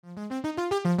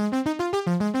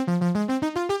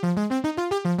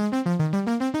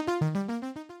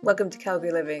Welcome to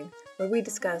Calgary Living, where we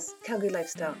discuss Calgary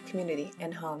lifestyle, community,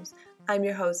 and homes. I'm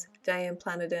your host, Diane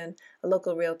Planadin, a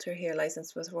local realtor here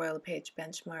licensed with Royal LePage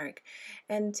Benchmark.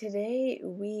 And today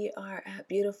we are at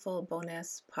beautiful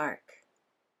Bowness Park.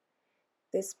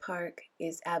 This park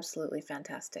is absolutely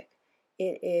fantastic.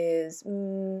 It is,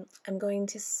 I'm going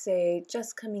to say,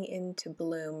 just coming into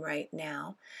bloom right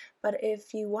now. But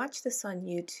if you watch this on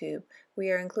YouTube, we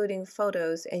are including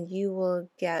photos and you will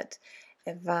get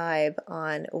a vibe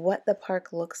on what the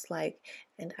park looks like,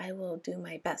 and I will do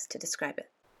my best to describe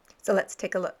it. So let's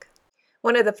take a look.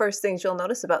 One of the first things you'll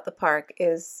notice about the park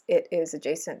is it is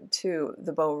adjacent to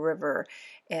the Bow River,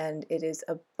 and it is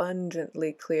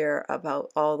abundantly clear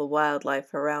about all the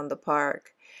wildlife around the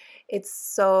park. It's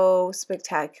so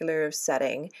spectacular of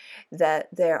setting that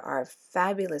there are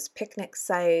fabulous picnic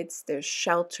sites, there's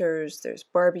shelters, there's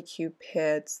barbecue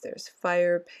pits, there's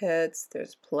fire pits,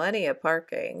 there's plenty of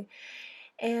parking.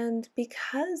 And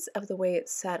because of the way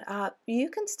it's set up, you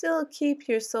can still keep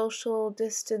your social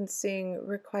distancing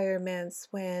requirements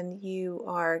when you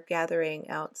are gathering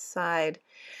outside.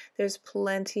 There's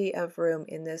plenty of room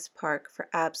in this park for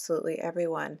absolutely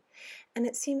everyone. And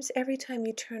it seems every time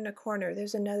you turn a corner,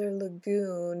 there's another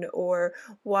lagoon or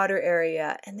water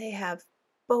area, and they have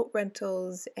boat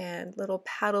rentals and little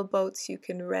paddle boats you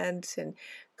can rent and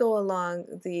go along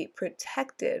the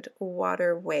protected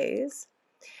waterways.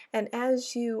 And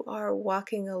as you are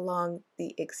walking along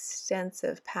the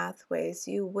extensive pathways,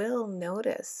 you will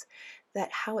notice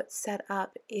that how it's set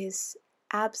up is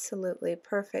absolutely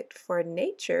perfect for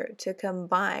nature to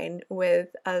combine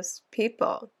with us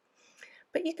people.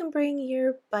 But you can bring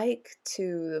your bike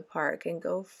to the park and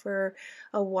go for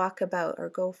a walkabout or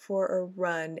go for a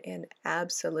run and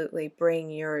absolutely bring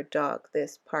your dog.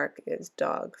 This park is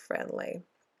dog friendly.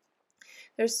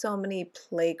 There's so many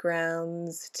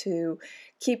playgrounds to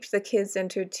keep the kids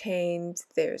entertained.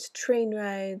 There's train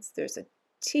rides, there's a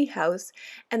tea house,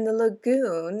 and the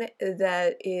lagoon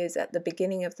that is at the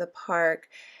beginning of the park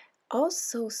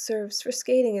also serves for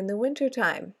skating in the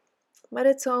wintertime. But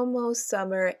it's almost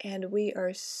summer, and we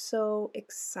are so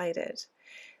excited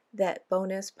that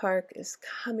Bowness Park is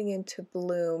coming into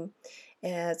bloom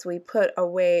as we put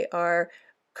away our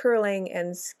curling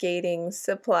and skating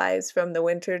supplies from the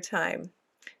wintertime.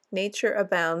 Nature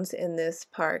abounds in this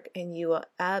park, and you will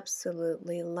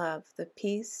absolutely love the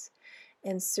peace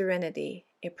and serenity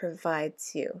it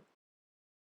provides you.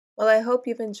 Well, I hope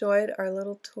you've enjoyed our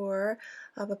little tour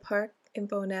of a park in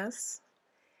Bowness.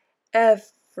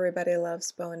 Everybody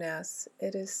loves Bowness.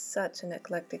 It is such an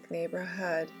eclectic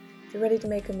neighborhood. If you're ready to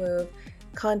make a move,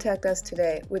 contact us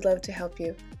today. We'd love to help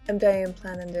you. I'm Diane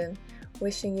Planenden,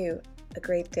 wishing you a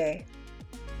great day.